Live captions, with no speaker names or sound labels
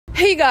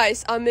Hey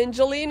guys, I'm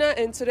Angelina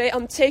and today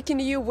I'm taking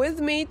you with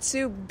me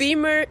to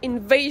Bimmer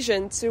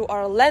Invasion to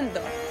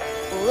Orlando.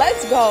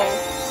 Let's go!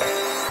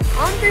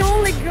 I'm the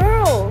only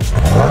girl!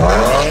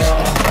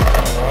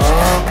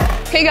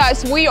 Hey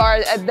guys, we are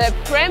at the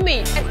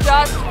Meet.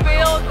 Just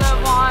feel the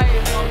vibe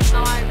of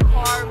night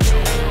car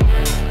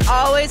meet.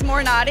 Always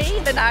more naughty,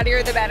 the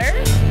naughtier the better.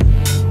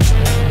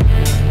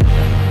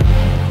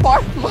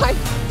 Park my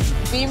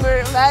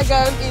Bimmer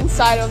wagon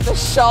inside of the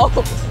show,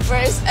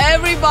 whereas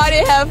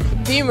everybody have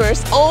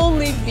Bimmers,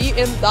 only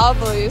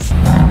BMWs.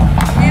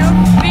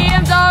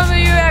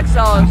 BMW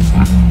exhaust.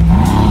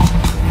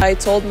 I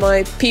told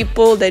my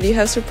people that you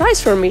have a surprise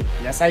for me.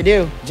 Yes, I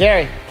do.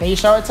 Jerry, can you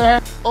show it to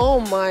her? Oh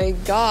my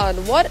god,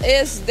 what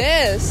is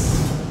this?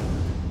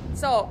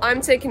 So,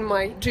 I'm taking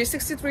my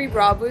G63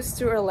 Brabus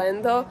to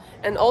Orlando,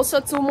 and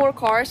also two more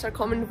cars are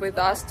coming with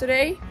us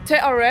today.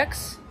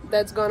 TRX,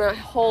 that's gonna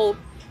hold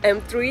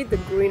M3, the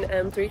green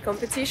M3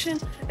 competition,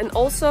 and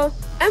also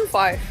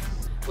M5.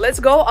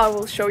 Let's go, I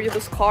will show you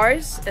those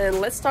cars,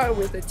 and let's start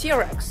with the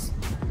TRX.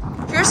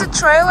 Here's a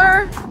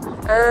trailer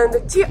and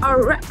the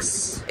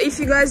TRX. If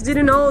you guys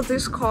didn't know,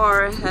 this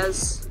car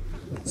has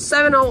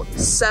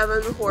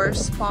 707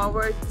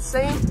 horsepower, the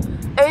same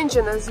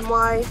engine as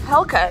my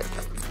Hellcat.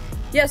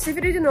 Yes, if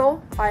you didn't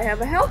know, I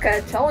have a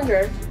Hellcat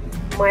Challenger,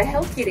 my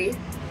Hell Kitty.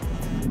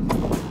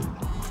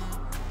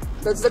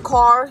 That's the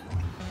car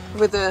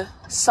with the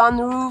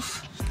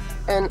sunroof,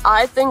 and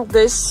I think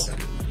this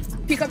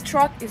pickup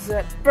truck is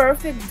a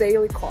perfect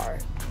daily car.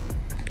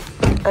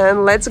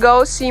 And let's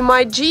go see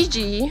my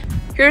GG.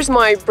 Here's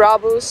my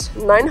Brabus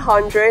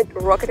 900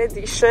 Rocket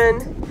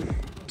Edition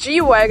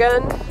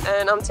G-Wagon,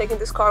 and I'm taking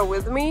this car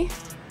with me.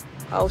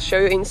 I'll show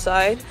you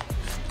inside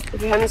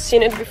if you haven't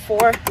seen it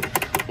before.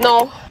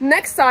 No,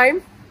 next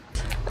time.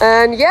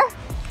 And yeah,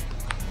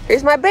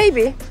 here's my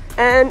baby.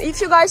 And if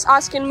you guys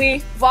asking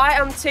me why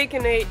I'm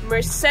taking a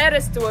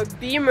Mercedes to a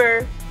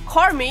Bimmer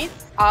car meet,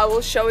 I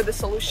will show you the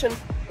solution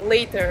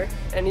later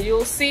and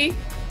you'll see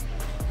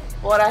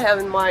what I have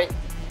in mind.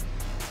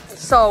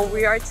 So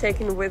we are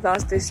taking with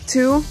us these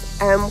two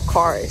M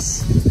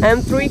cars,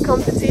 M3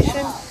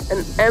 competition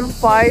and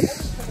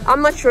M5.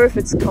 I'm not sure if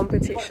it's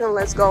competition.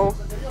 Let's go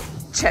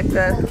check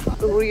the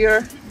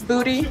rear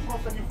booty.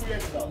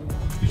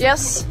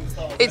 Yes,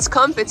 it's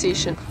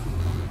competition.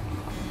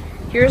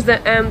 Here's the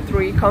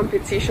M3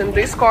 competition.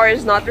 This car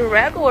is not a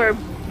regular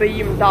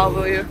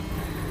BMW.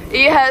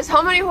 It has,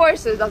 how many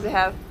horses does it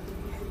have?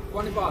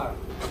 25.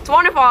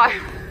 25.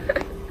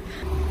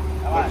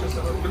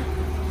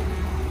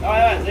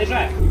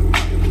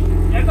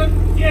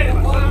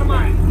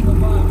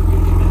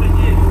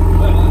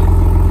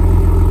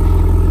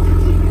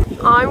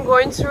 I'm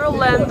going to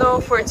Orlando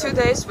for 2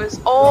 days with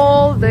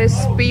all these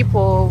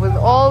people, with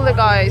all the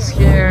guys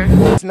here.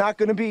 It's not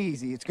gonna be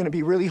easy, it's gonna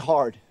be really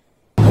hard.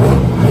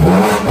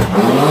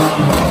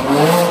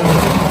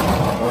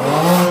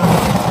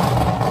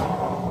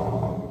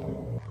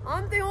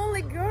 I'm the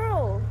only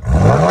girl.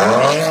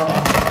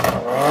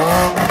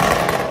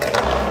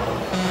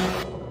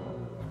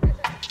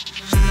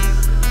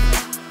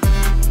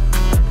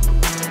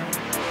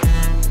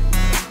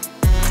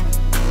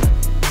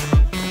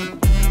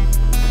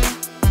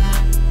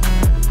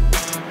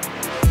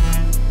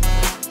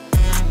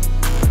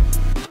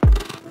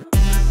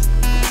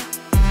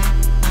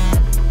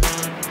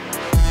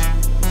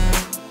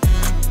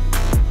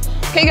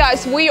 Okay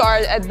guys, we are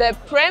at the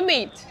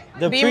Meet.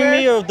 The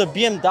premiere of the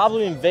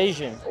BMW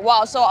Invasion.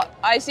 Wow, so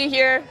I see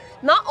here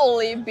not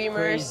only Bimmers.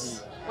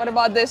 Crazy. What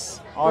about this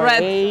R8,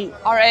 red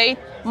R8?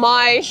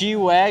 My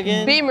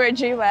G-Wagon. Bimmer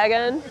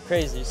G-Wagon.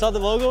 Crazy. You saw the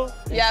logo?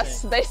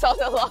 Yes, they saw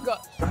the logo.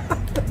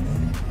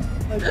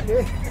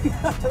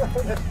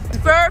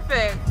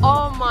 Perfect.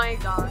 Oh my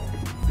god.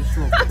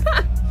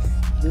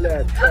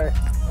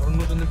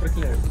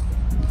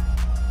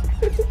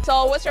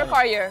 So what's your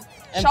car here?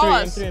 M3, Show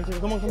us. M3.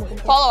 Come on.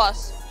 Follow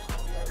us.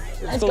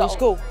 Let's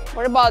go.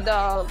 What about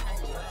the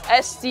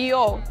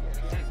STO?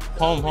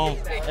 Home.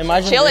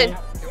 Imagine Chilling.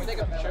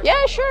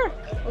 Yeah, sure.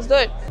 Let's do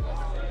it.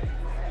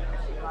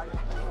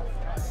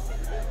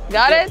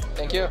 Got it?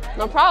 Thank you.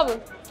 No problem.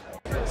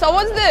 So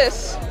what's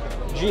this?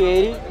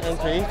 G80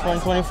 M3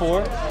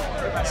 2024.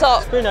 So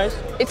It's pretty nice.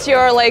 it's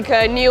your like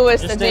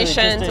newest Just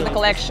addition daily, to the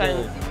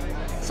collection.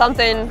 just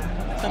Something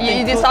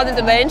you did cool. something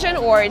to the engine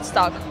or it's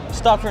stuck?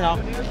 Stock for now.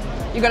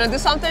 You gonna do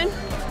something?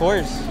 Of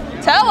course.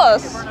 Tell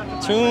us.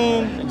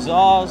 Tune,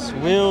 exhaust,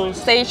 wheels.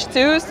 Stage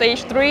 2,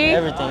 stage 3.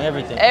 Everything.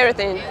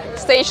 Everything.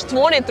 Stage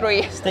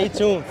 23. Stay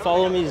tuned.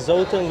 Follow me,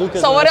 Zoltan and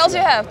Lucas. So what else you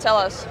have? Tell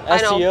us.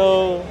 I know.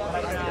 SEO.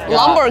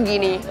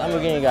 Lamborghini.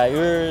 Lamborghini got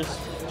yours.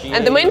 G8.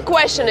 And the main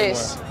question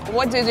is,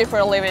 what do you do for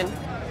a living?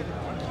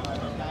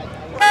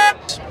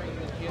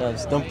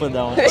 Don't put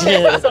that one.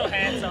 Yeah. So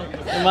handsome.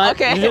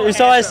 Okay. You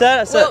saw what I said?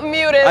 I said We'll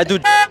mute it. I do.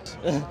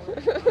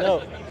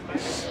 No.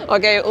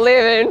 Okay,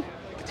 living.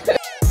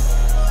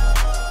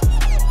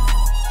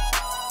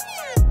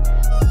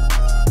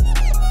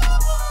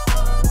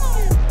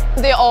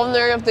 The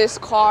owner of this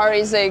car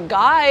is a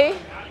guy.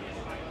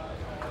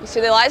 You see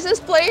the license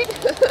plate?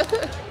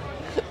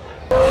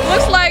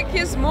 Looks like he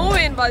He's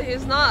moving, but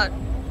he's not.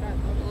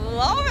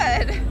 Love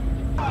it.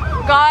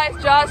 Guys,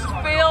 just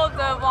feel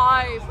the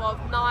vibe of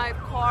night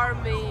car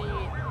meet.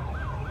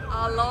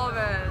 I love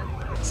it.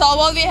 So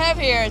what we have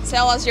here,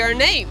 tell us your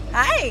name.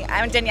 Hi,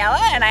 I'm Daniela,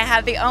 and I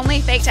have the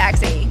only fake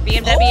taxi,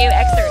 BMW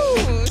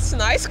X3. It's a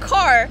nice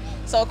car.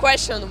 So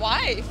question,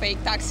 why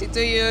fake taxi?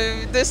 Do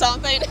you do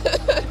something?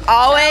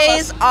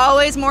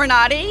 Always more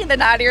naughty. The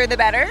naughtier, the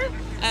better.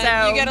 And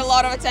So you get a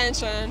lot of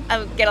attention.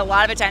 I get a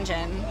lot of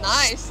attention.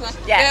 Nice. Yes.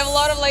 You have a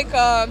lot of like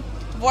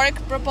work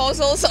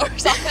proposals or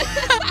something.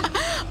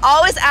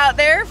 Always out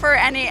there for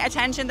any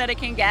attention that it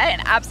can get,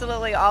 and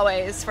absolutely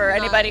always for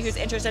anybody Nice.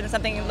 who's interested in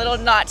something a little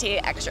naughty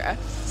extra.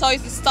 So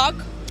is it stock?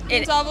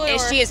 BMW,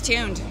 or? She is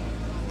tuned.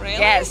 Really?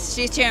 Yes,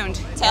 she's tuned.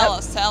 Tell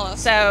us. So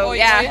what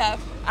yeah, you have?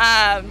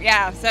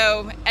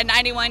 So a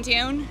 91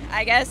 tune,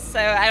 I guess. So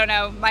I don't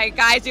know. My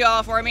guys do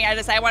all for me. I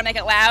decided I want to make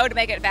it loud,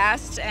 make it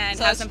fast, and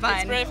So have some fun.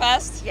 It's pretty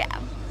fast. Yeah.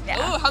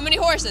 Ooh, how many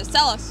horses?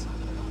 Tell us.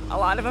 A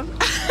lot of them.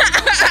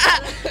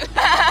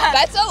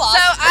 That's a lot.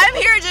 So I'm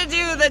here to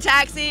do the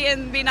taxi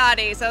and be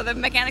naughty. So the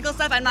mechanical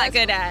stuff I'm not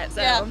good at.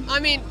 So Yeah, I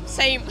mean,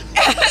 same.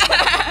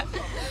 yes.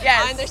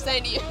 I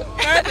understand you.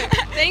 Perfect.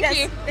 Thank Yes,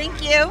 you.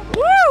 Thank you.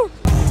 Woo!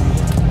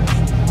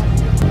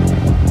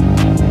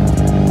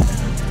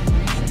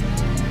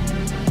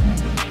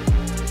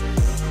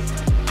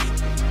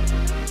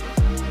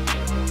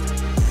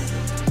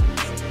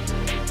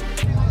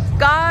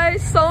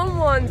 Guys,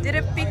 someone did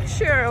a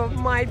picture of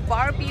my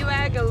Barbie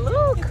wagon.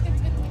 Look!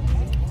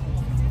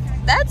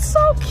 That's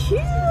so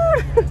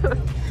cute!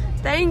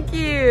 Thank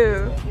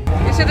you!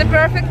 You see the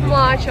perfect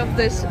match of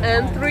this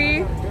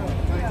M3,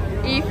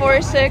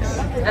 E46,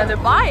 and the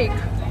bike.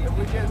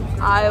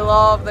 I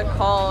love the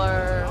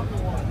color.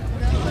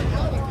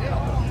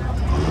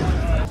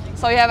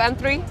 So you have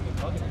M3?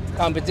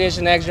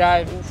 Competition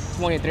X-Drive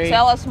 23.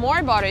 Tell us more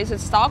about it. Is it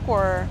stock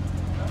or?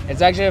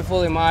 It's actually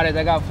fully modded.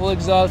 I got full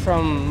exhaust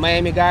from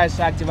Miami guys,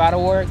 active auto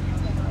work,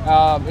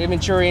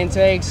 immature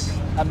intakes.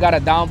 I've got a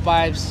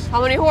downpipes.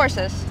 How many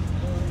horses?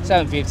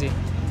 750.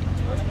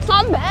 It's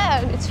not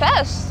bad. It's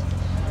fast.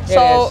 It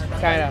So is,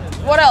 kinda.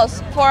 what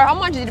else? For how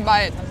much did you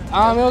buy it? It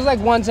was like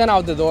 110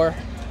 out the door.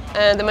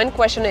 And the main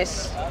question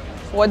is,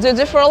 what do you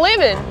do for a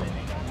living?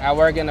 I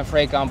work in a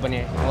freight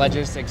company,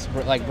 logistics,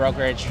 like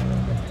brokerage.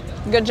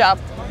 Good job.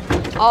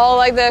 Oh,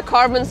 like the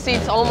carbon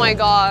seats. Oh my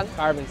God.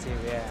 Carbon seat,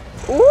 yeah.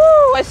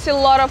 Ooh, I see a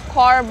lot of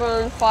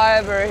carbon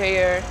fiber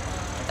here.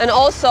 And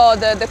also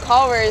the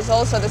color is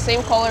also the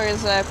same color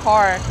as the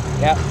car.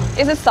 Yeah.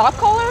 Is it stock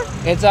color?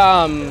 It's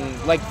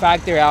like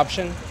factory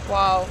option.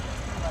 Wow.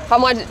 How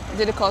much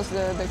did it cost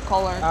the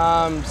color?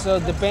 So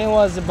the paint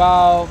was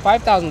about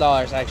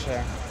 $5,000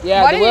 actually.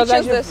 Yeah, Why the did you wheels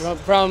choose actually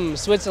this? from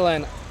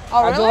Switzerland.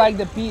 Oh, I do really? like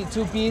the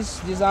two-piece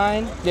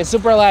design. They're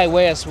super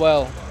lightweight as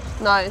well.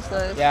 Nice,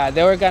 nice. Yeah,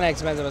 they were kind of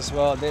expensive as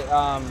well. They,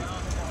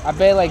 I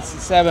paid like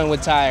 7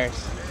 with tires,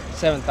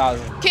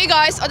 7,000. Okay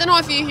guys, I don't know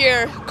if you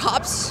hear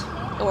cops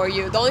or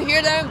you don't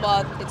hear them,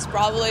 but it's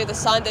probably the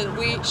sign that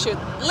we should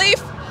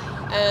leave.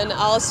 And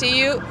I'll see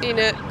you in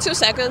 2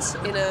 seconds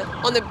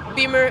on the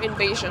Bimmer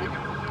Invasion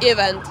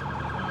event.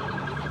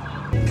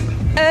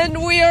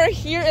 And we are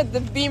here at the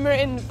Bimmer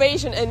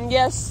Invasion, and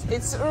yes,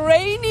 it's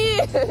rainy.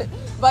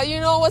 But you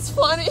know what's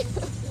funny?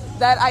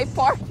 That I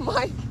parked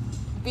my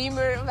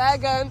Bimmer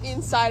wagon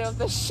inside of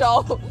the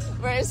show,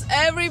 whereas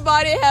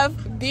everybody have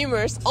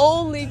Bimmers,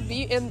 only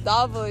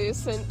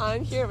BMWs, and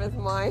I'm here with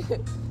my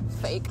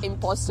fake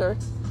imposter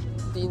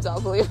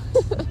BMW.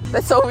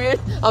 That's so weird.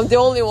 I'm the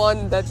only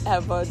one that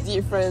have a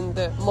different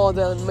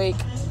model and make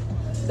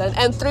than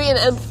M3 and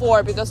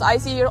M4, because I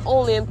see here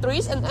only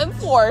M3s and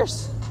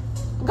M4s.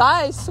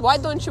 Guys, why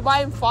don't you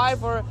buy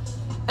M5 or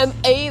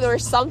M8 or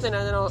something,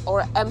 I don't know,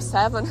 or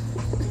M7?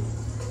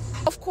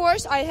 Of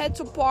course, I had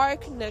to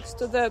park next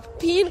to the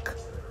pink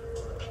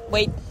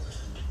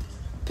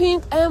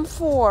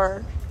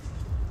M4.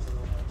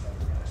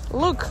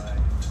 Look,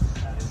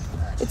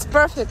 it's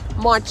perfect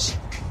match.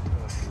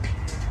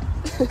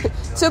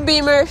 2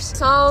 Bimmers.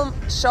 Some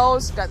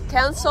shows got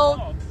cancelled,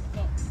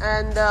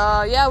 and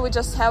yeah, we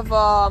just have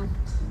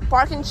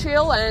park and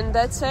chill, and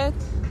that's it.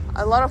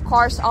 A lot of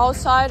cars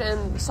outside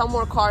and some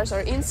more cars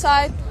are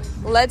inside.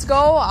 Let's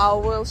go, I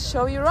will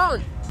show you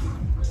around.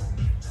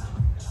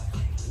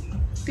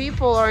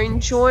 People are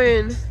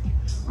enjoying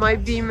my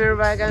Bimmer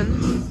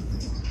wagon.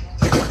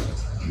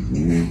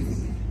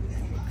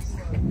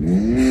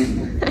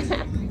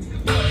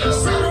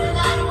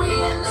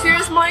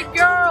 Here's my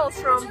girls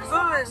from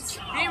Boon's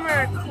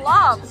Bimmer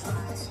Club.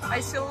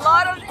 I see a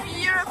lot of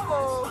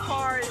beautiful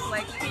cars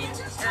like pink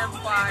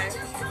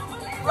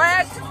M5,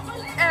 black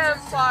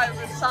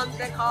M5 with some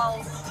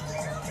decals,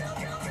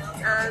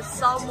 and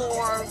some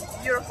more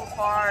beautiful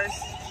cars.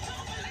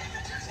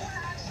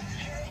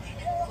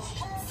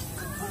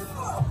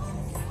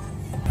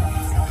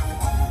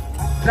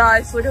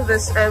 Guys, look at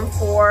this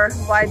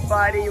M4 wide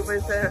body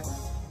with a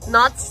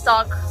not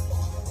stock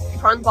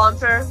front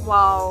bumper.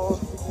 Wow,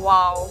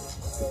 wow.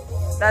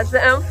 That's the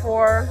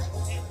M4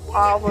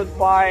 I would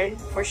buy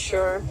for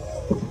sure.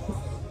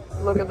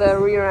 Look at the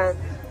rear end.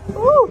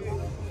 Woo!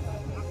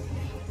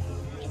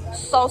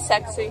 so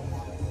sexy.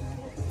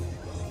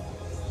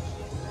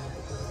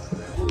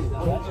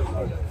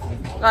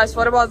 Guys,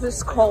 what about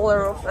this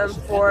color of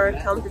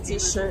M4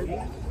 competition?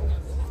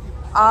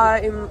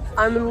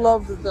 I'm in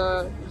love with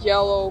the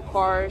yellow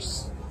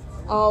cars.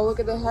 Oh, look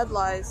at the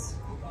headlights.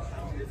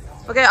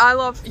 Okay, I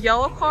love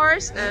yellow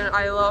cars and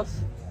I love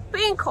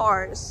pink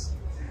cars.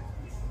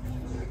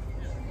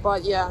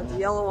 But yeah, the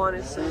yellow one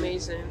is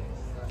amazing.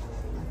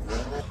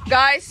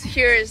 Guys,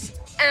 here's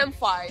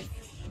M5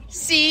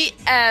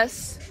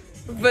 CS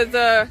with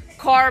the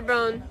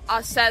carbon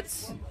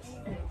assets.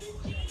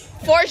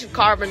 Forged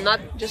carbon, not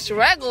just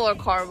regular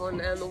carbon.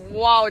 And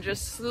wow,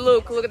 just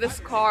look at this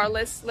car.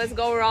 Let's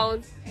go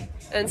around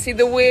and see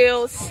the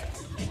wheels,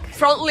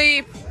 front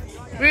lip,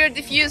 rear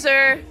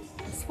diffuser,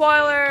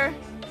 spoiler,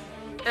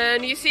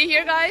 and you see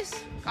here, guys,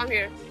 come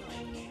here,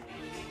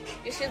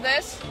 you see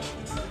this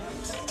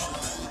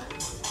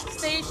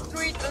stage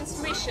 3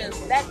 transmission,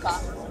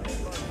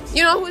 Deca.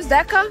 You know who's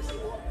Deca?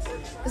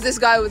 It's this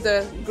guy with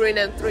the green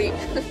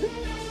M3.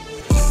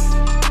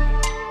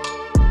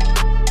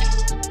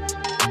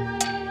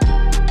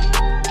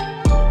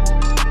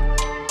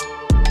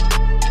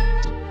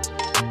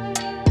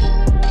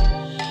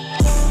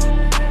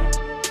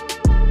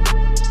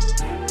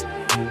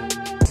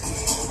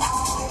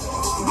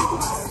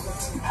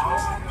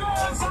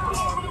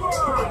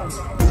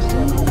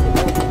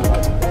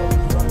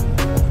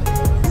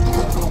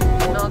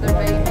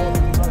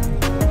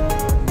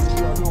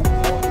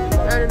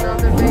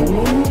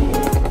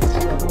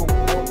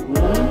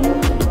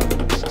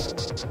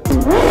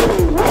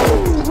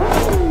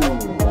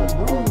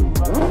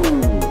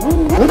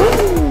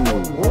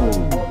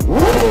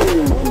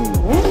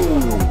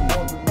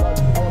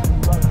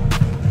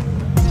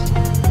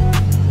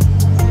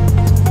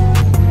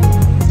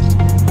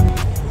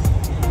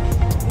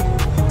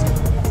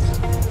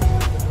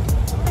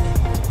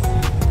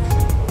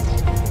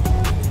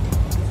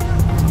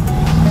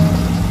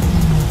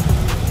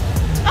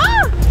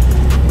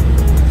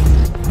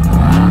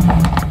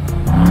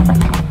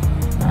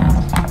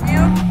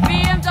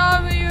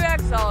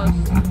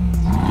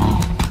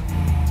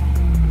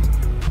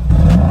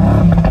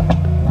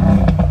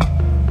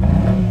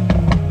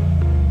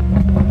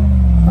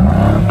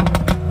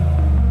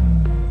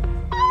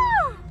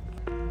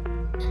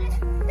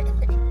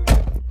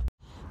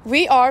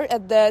 We are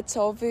at the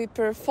Tovi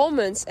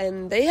Performance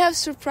and they have a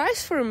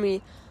surprise for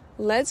me.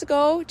 Let's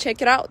go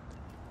check it out.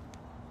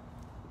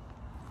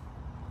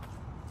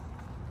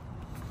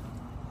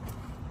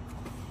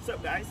 What's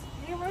up, guys?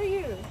 Hey, how are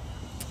you?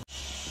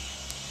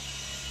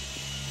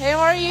 Hey, how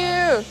are you?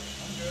 I'm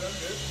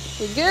good.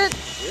 You good?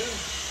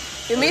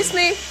 Yeah. You miss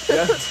me?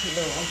 Yeah. No,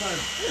 I'm fine.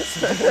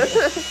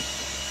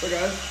 So,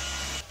 guys.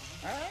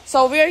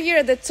 So we are here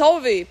at the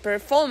Tovi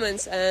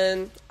Performance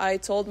and I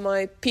told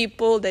my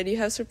people that you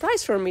have a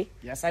surprise for me.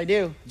 Yes, I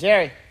do.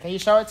 Jerry, can you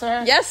show it to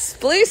her? Yes,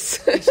 please.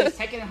 She's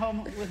taking it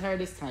home with her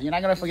this time. You're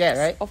not going to forget,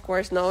 right? Of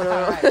course, no. All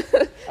right.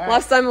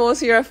 Last time I was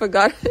here, I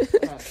forgot.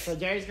 So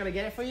Jerry's going to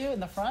get it for you in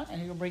the front and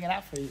he'll bring it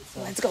out for you.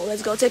 So.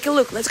 Let's go, take a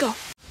look, let's go.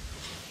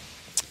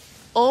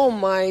 Oh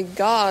my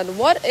God,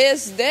 what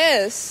is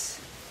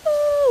this?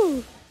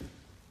 Ooh.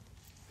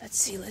 Let's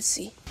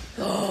see.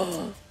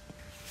 Oh.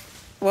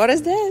 What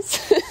is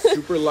this?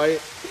 Super light.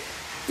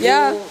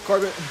 Yeah. Full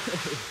carbon,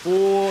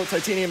 full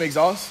titanium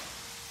exhaust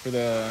for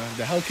the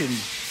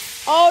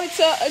Hellcat. Oh,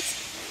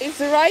 it's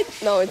the right?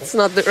 No, it's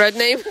not the right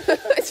name.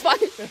 It's fine.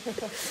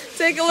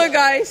 Take a look,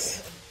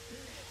 guys.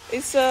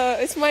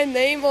 It's my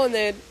name on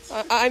it.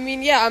 I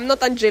mean, yeah, I'm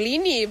not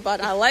Angelini,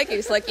 but I like it.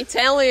 It's like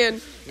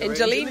Italian.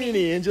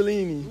 Angelini.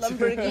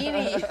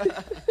 Lamborghini.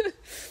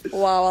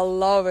 Wow, I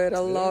love it.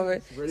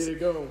 Ready to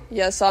go.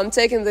 Yeah, so I'm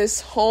taking this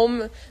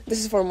home. This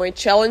is for my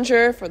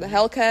Challenger, for the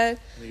Hellcat.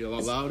 You get a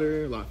lot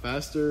louder, a lot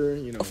faster.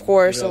 You know, of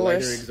course.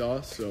 lighter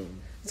exhaust. So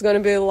it's gonna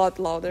be a lot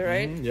louder,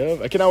 right? Yeah,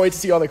 I cannot wait to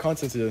see all the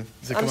content to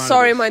come out. I'm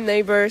sorry, my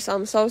neighbors.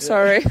 I'm so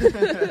sorry.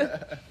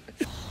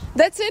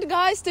 That's it,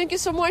 guys. Thank you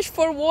so much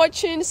for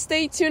watching.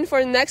 Stay tuned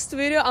for the next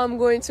video. I'm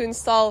going to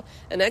install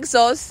an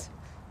exhaust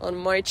on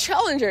my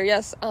Challenger.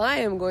 Yes, I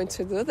am going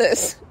to do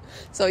this.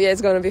 So yeah,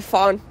 it's gonna be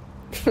fun.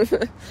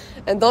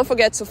 And don't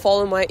forget to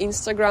follow my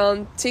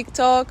Instagram,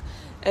 TikTok,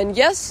 and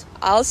yes,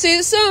 I'll see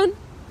you soon.